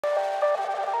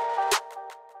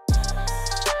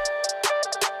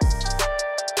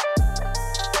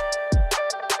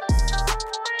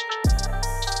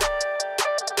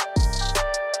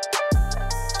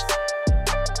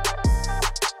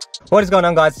What is going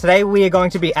on, guys? Today we are going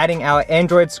to be adding our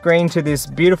Android screen to this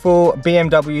beautiful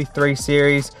BMW 3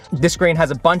 Series. This screen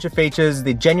has a bunch of features.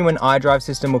 The genuine iDrive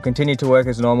system will continue to work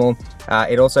as normal.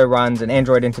 It also runs an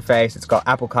Android interface. It's got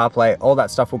Apple CarPlay. All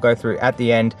that stuff will go through at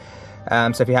the end.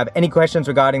 So if you have any questions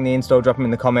regarding the install, drop them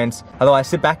in the comments. Otherwise,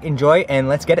 sit back, enjoy, and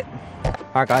let's get it.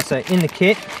 Alright guys, so in the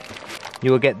kit,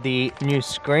 you will get the new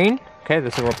screen. Okay,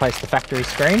 this will replace the factory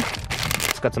screen.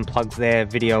 Got some plugs there,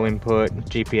 video input,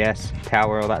 GPS,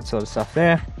 power, all that sort of stuff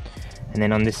there. And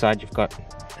then on this side you've got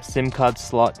a SIM card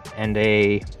slot and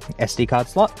a SD card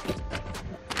slot.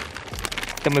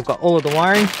 Then we've got all of the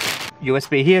wiring,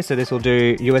 USB here, so this will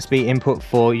do USB input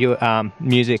for your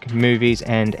music, movies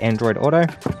and Android Auto.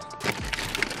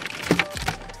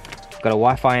 Got a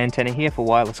Wi-Fi antenna here for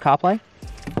wireless CarPlay.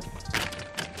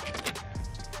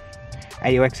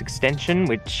 AUX extension,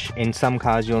 which in some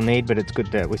cars you'll need, but it's good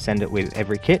that we send it with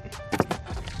every kit.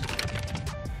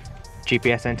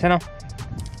 GPS antenna.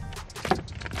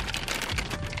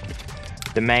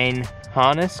 The main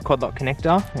harness, quad lock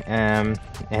connector,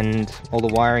 and all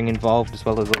the wiring involved, as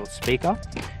well as a little speaker.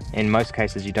 In most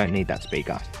cases you don't need that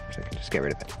speaker, so you can just get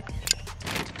rid of it.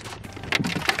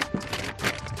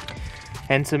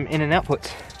 And some in and outputs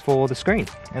for the screen.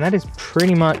 And that is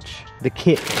pretty much the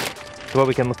kit. So what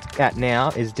we can look at now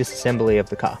is disassembly of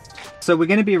the car. So we're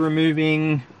going to be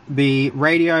removing the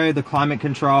radio, the climate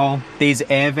control, these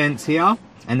air vents here,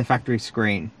 and the factory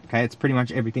screen. Okay, it's pretty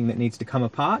much everything that needs to come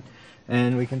apart.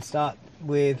 And we can start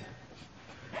with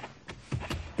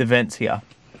the vents here.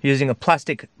 Using a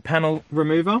plastic panel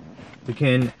remover, we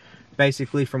can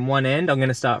basically from one end, I'm going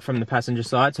to start from the passenger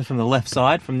side, so from the left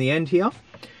side, from the end here,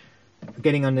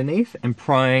 getting underneath and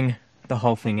prying the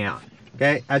whole thing out.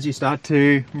 Okay, as you start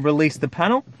to release the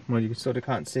panel, well, you sort of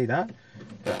can't see that,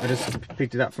 but I just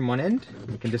picked it up from one end.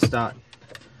 You can just start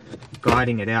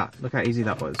guiding it out. Look how easy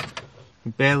that was.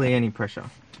 Barely any pressure.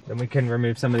 Then we can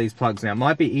remove some of these plugs. Now, it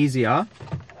might be easier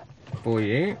for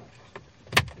you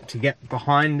to get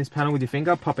behind this panel with your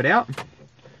finger, pop it out,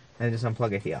 and just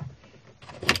unplug it here.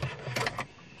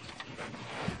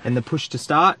 And the push to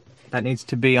start, that needs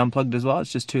to be unplugged as well.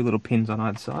 It's just two little pins on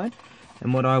either side.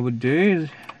 And what I would do is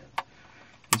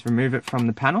remove it from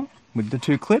the panel with the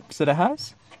two clips that it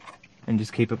has and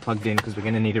just keep it plugged in, because we're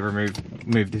going to need to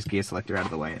move this gear selector out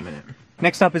of the way in a minute.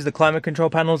 Next up is the climate control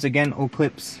panels. Again, all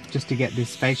clips just to get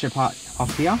this fascia part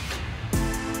off here.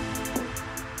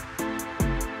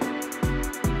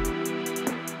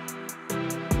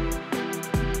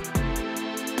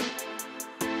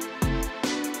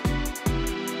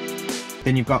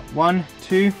 Then you've got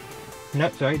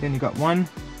then you've got 1,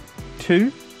 2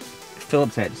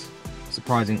 Phillips heads.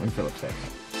 Surprisingly, Phillips heads.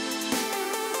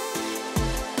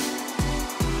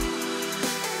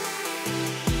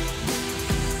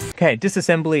 Okay,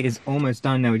 disassembly is almost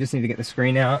done now. We just need to get the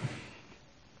screen out.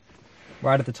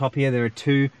 Right at the top here, there are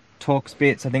two Torx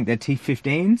bits. I think they're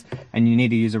T15s, and you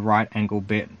need to use a right angle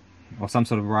bit or some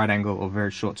sort of right angle or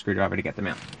very short screwdriver to get them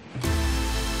out.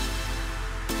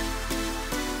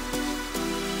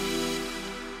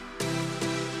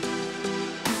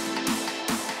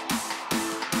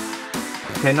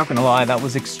 Okay, not gonna lie, that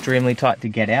was extremely tight to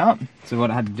get out. So what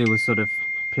I had to do was sort of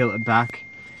peel it back,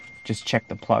 just check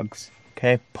the plugs.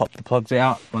 Okay, pop the plugs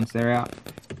out. Once they're out,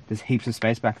 there's heaps of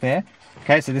space back there.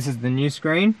 Okay, so this is the new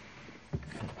screen.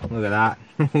 Look at that.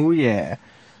 Oh yeah,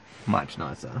 much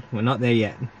nicer. We're not there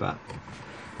yet, but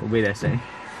we'll be there soon.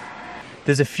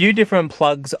 There's a few different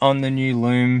plugs on the new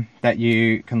Loom that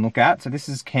you can look at. So this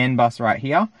is CAN bus right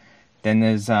here. Then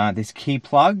there's this key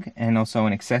plug and also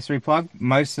an accessory plug.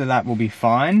 Most of that will be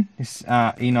fine. This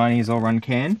E90 is all run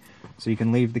CAN, so you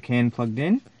can leave the CAN plugged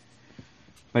in.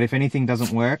 But if anything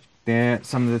doesn't work, there are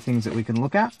some of the things that we can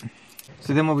look at.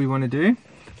 So then what we want to do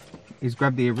is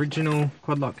grab the original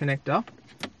quad lock connector.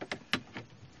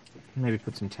 Maybe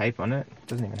put some tape on it. It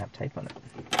doesn't even have tape on it.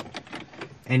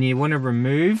 And you want to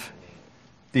remove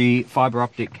the fiber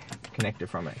optic connector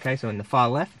from it. Okay, so in the far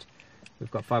left,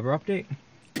 we've got fiber optic.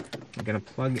 We're going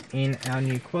to plug in our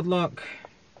new quad lock.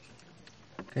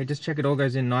 Okay, just check it all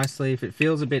goes in nicely. If it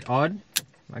feels a bit odd,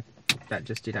 like that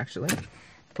just did actually,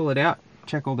 pull it out,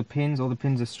 check all the pins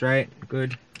are straight,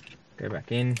 good. Go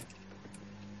back in,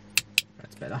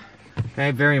 that's better.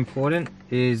 Okay, very important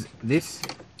is this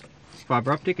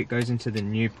fiber optic. It goes into the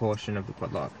new portion of the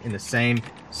quad lock in the same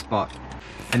spot.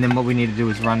 And then what we need to do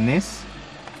is run this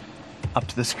up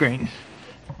to the screen.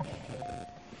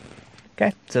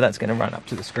 Okay, so that's going to run up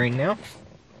to the screen now.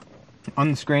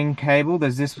 On the screen cable,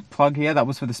 there's this plug here. That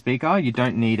was for the speaker. You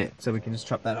don't need it, so we can just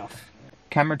chop that off.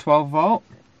 Camera 12 volt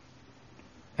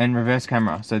and reverse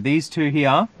camera. So these two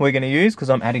here we're going to use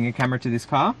because I'm adding a camera to this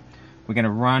car. We're going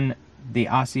to run the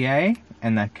RCA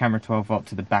and the camera 12 volt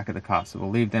to the back of the car. So we'll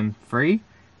leave them free.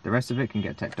 The rest of it can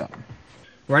get taped up.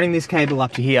 Running this cable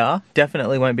up to here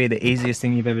definitely won't be the easiest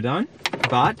thing you've ever done,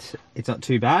 but it's not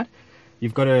too bad.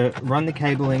 You've got to run the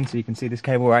cabling, so you can see this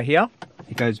cable right here.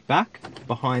 It goes back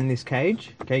behind this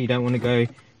cage. Okay, you don't want to go,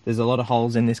 there's a lot of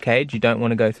holes in this cage. You don't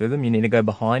want to go through them. You need to go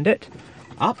behind it,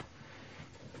 up,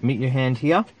 meet your hand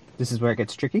here. This is where it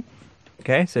gets tricky.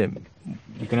 Okay, so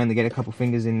you can only get a couple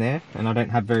fingers in there, and I don't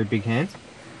have very big hands.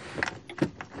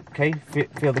 Okay,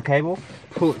 feel the cable,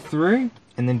 pull it through,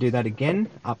 and then do that again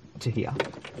up to here.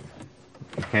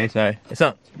 Okay, so it's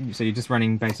not, so you're just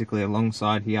running basically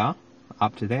alongside here,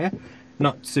 up to there.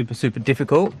 Not super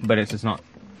difficult, but it's just not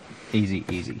easy.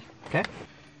 Okay,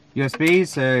 USBs,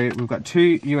 so we've got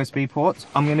 2 USB ports.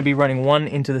 I'm going to be running one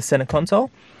into the center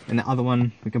console, and the other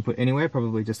one we can put anywhere,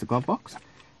 probably just a glove box,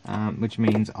 which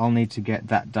means I'll need to get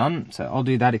that done, so I'll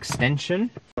do that extension.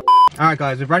 Alright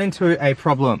guys, we've run into a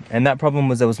problem, and that problem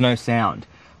was there was no sound.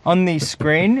 On the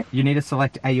screen, you need to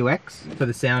select AUX for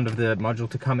the sound of the module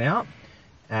to come out,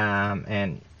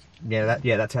 and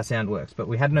that's how sound works, but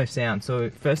we had no sound. So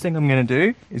first thing I'm going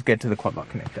to do is get to the quad lock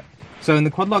connector. So in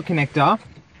the quad lock connector,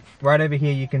 right over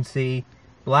here you can see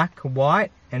black,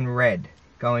 white and red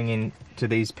going into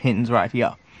these pins right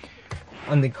here.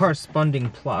 On the corresponding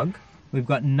plug, we've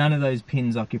got none of those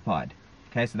pins occupied.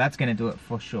 Okay, so that's going to do it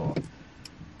for sure.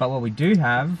 But what we do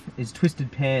have is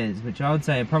twisted pairs, which I would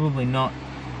say are probably not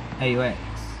AUX.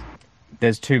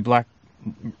 There's 2 black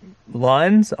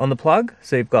lines on the plug,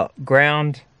 so you've got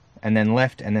ground and then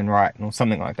left and then right, or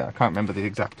something like that. I can't remember the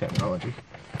exact terminology.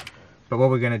 But what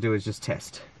we're going to do is just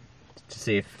test to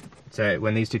see if, so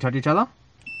when these 2 touch each other,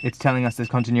 it's telling us there's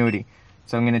continuity.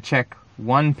 So I'm going to check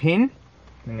one pin.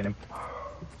 I'm going to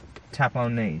tap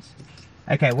on these.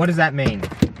 Okay, what does that mean?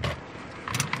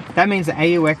 That means the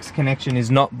AUX connection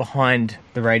is not behind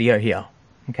the radio here.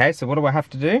 Okay, so what do I have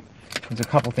to do? There's a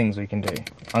couple things we can do.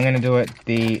 I'm going to do it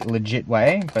the legit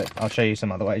way, but I'll show you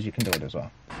some other ways you can do it as well.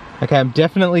 Okay, I'm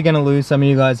definitely going to lose some of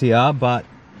you guys here, but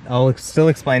I'll still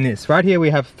explain this. Right here we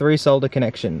have 3 solder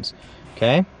connections.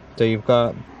 Okay, so you've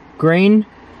got green,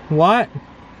 white,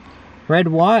 red,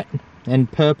 white, and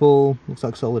purple, looks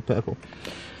like solid purple.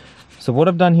 So what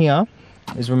I've done here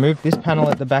is remove this panel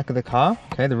at the back of the car.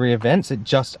 Okay, the rear vents, it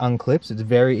just unclips. It's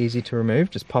very easy to remove,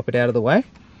 just pop it out of the way.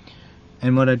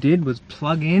 And what I did was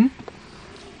plug in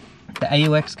the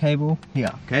AUX cable here.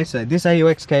 Okay, so this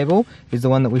AUX cable is the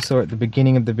one that we saw at the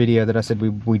beginning of the video that I said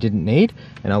we didn't need,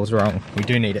 and I was wrong, we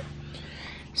do need it.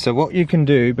 So what you can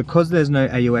do, because there's no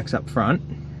AUX up front,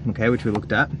 okay, which we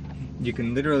looked at, you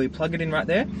can literally plug it in right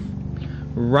there,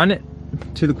 run it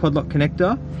to the quad lock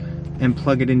connector, and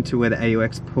plug it into where the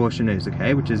AUX portion is,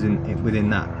 okay, which is within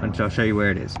that, and I'll show you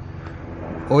where it is.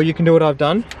 Or you can do what I've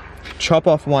done, chop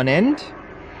off one end,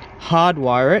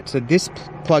 hardwire it, so this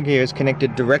plug here is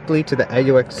connected directly to the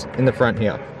AUX in the front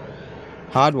here.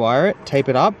 Hardwire it, tape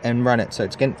it up, and run it. So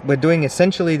we're doing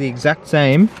essentially the exact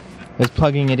same as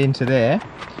plugging it into there,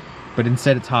 but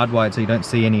instead it's hardwired so you don't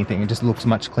see anything, it just looks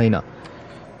much cleaner.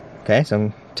 Okay, so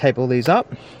I'll tape all these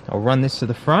up, I'll run this to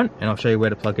the front, and I'll show you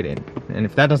where to plug it in. And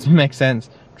if that doesn't make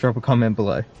sense, drop a comment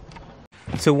below.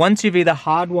 So once you've either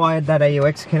hardwired that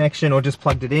AUX connection or just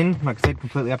plugged it in, like I said,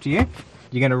 completely up to you,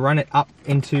 you're going to run it up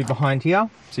into behind here,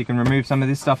 so you can remove some of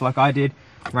this stuff like I did,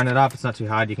 run it up. It's not too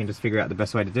hard, you can just figure out the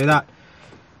best way to do that.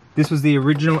 This was the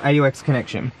original AUX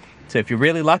connection. So if you're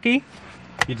really lucky,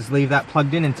 you just leave that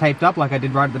plugged in and taped up like I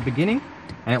did right at the beginning,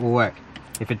 and it will work.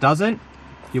 If it doesn't,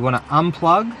 you want to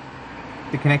unplug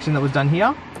the connection that was done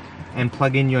here and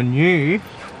plug in your new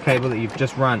cable that you've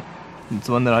just run. It's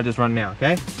the one that I just run now,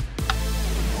 okay?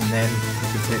 And then you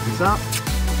can set this up.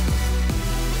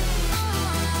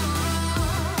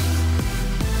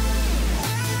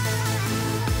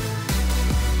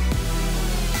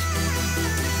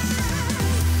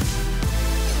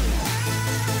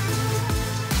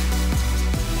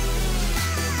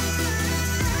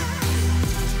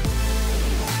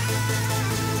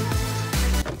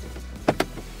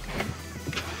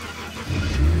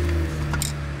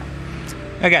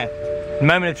 Okay,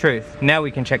 moment of truth. Now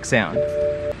we can check sound.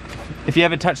 If you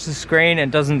ever touch the screen and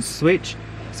it doesn't switch,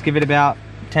 just give it about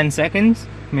 10 seconds.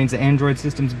 It means the Android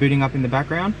system's booting up in the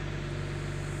background.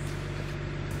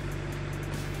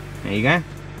 There you go.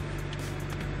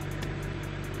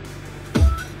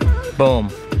 Boom.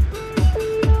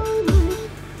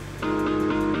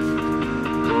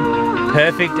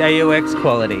 Perfect AUX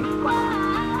quality.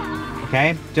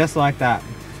 Okay, just like that.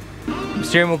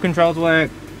 Steering wheel controls work.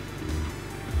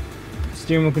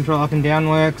 Steering wheel control up and down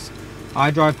works.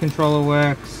 iDrive controller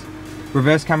works.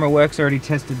 Reverse camera works, already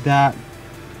tested that.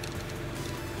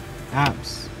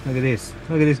 Apps, Look at this.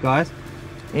 Look at this, guys.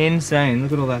 Insane.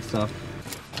 Look at all that stuff.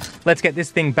 Let's get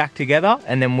this thing back together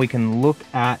and then we can look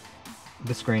at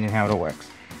the screen and how it all works.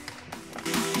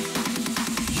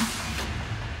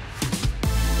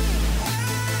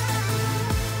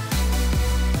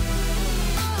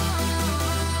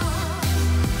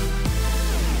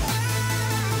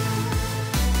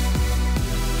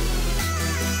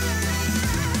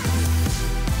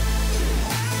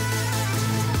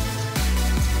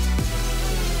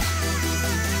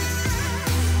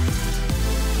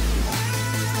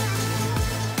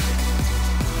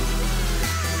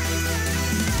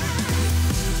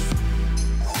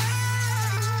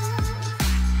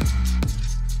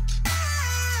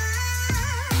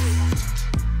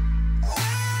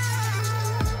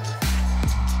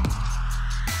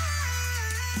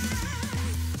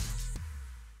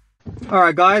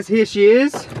 Alright guys, here she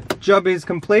is. Job is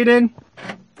completed.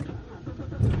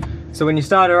 So when you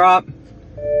start her up,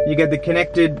 you get the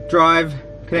connected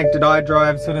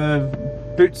iDrive sort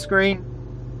of boot screen.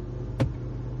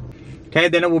 Okay,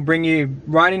 then it will bring you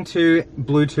right into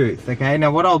Bluetooth. Okay, now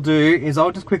what I'll do is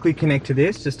I'll just quickly connect to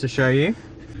this just to show you.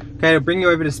 Okay, it'll bring you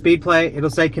over to SpeedPlay. It'll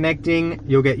say connecting.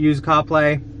 You'll get use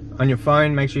CarPlay on your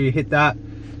phone. Make sure you hit that.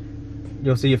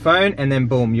 You'll see your phone and then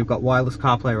boom, you've got wireless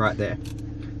CarPlay right there.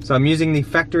 So I'm using the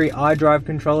factory iDrive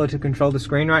controller to control the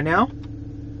screen right now.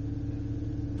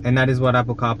 And that is what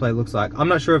Apple CarPlay looks like. I'm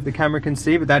not sure if the camera can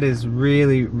see, but that is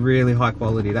really, really high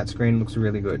quality. That screen looks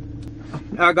really good.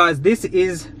 Alright guys, this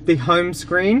is the home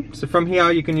screen. So from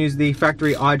here you can use the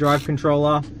factory iDrive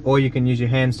controller or you can use your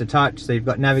hands to touch. So you've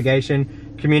got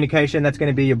navigation, communication, that's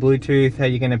going to be your Bluetooth, how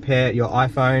you're going to pair your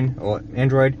iPhone or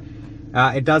Android.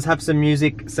 It does have some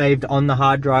music saved on the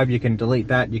hard drive. You can delete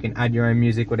that, you can add your own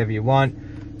music, whatever you want.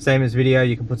 Same as video,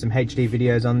 you can put some HD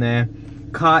videos on there.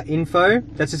 Car info,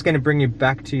 that's just going to bring you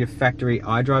back to your factory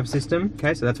iDrive system.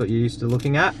 Okay, so that's what you're used to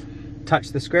looking at. Touch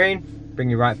the screen, bring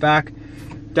you right back.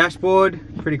 Dashboard,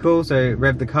 pretty cool. So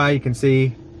rev the car, you can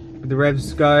see the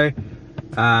revs go.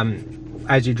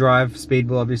 As you drive, speed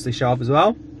will obviously show up as well.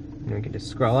 And we can just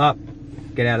scroll up,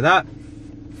 get out of that.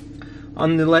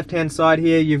 On the left hand side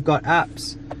here, you've got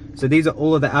apps. So these are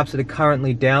all of the apps that are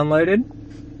currently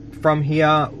downloaded. From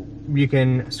here, you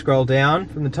can scroll down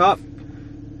from the top,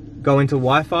 go into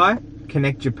Wi-Fi,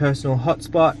 connect your personal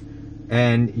hotspot,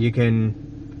 and you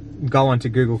can go onto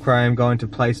Google Chrome, go into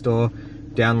Play Store,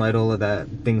 download all of the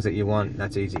things that you want.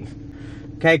 That's easy.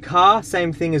 Okay, car,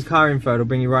 same thing as car info. It'll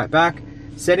bring you right back.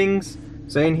 Settings,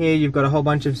 so in here you've got a whole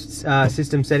bunch of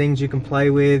system settings you can play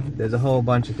with. There's a whole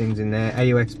bunch of things in there.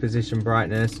 AUX position,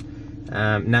 brightness,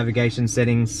 navigation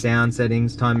settings, sound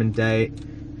settings, time and date.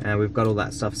 We've got all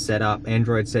that stuff set up.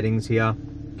 Android settings here.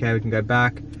 Okay, we can go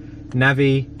back.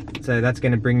 Navi, so that's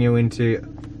going to bring you into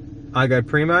iGo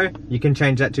Primo. You can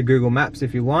change that to Google Maps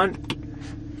if you want.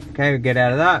 Okay, we get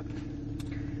out of that.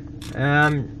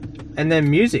 And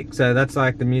then music, so that's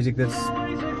like the music that's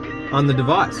on the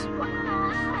device.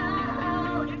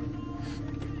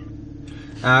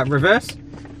 Reverse,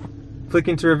 click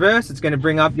into reverse, it's going to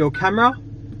bring up your camera.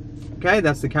 Okay,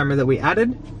 that's the camera that we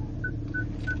added.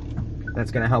 That's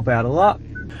going to help out a lot.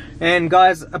 And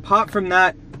guys, apart from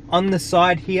that, on the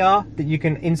side here that you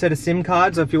can insert a SIM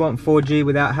card, so if you want 4G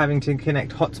without having to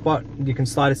connect hotspot, you can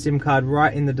slide a SIM card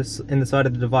right in the side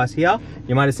of the device here.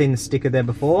 You might have seen the sticker there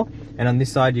before, and on this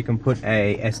side you can put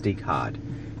a SD card.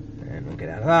 And we'll get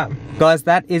out of that. Guys,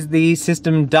 that is the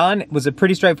system done. It was a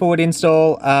pretty straightforward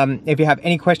install. If you have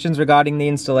any questions regarding the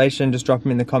installation, just drop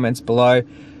them in the comments below.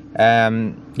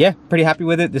 Yeah, pretty happy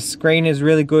with it. The screen is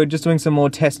really good. Just doing some more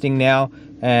testing now,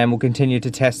 and we'll continue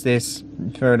to test this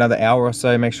for another hour or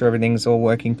so, make sure everything's all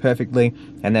working perfectly,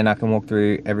 and then I can walk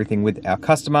through everything with our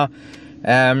customer.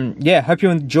 Yeah, hope you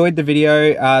enjoyed the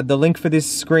video. The link for this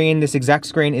screen, this exact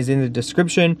screen, is in the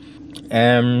description.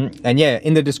 And yeah,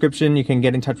 in the description you can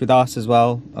get in touch with us as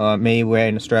well. We're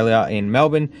in Australia, in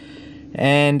Melbourne.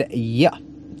 And yeah,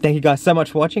 thank you guys so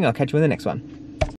much for watching. I'll catch you in the next one.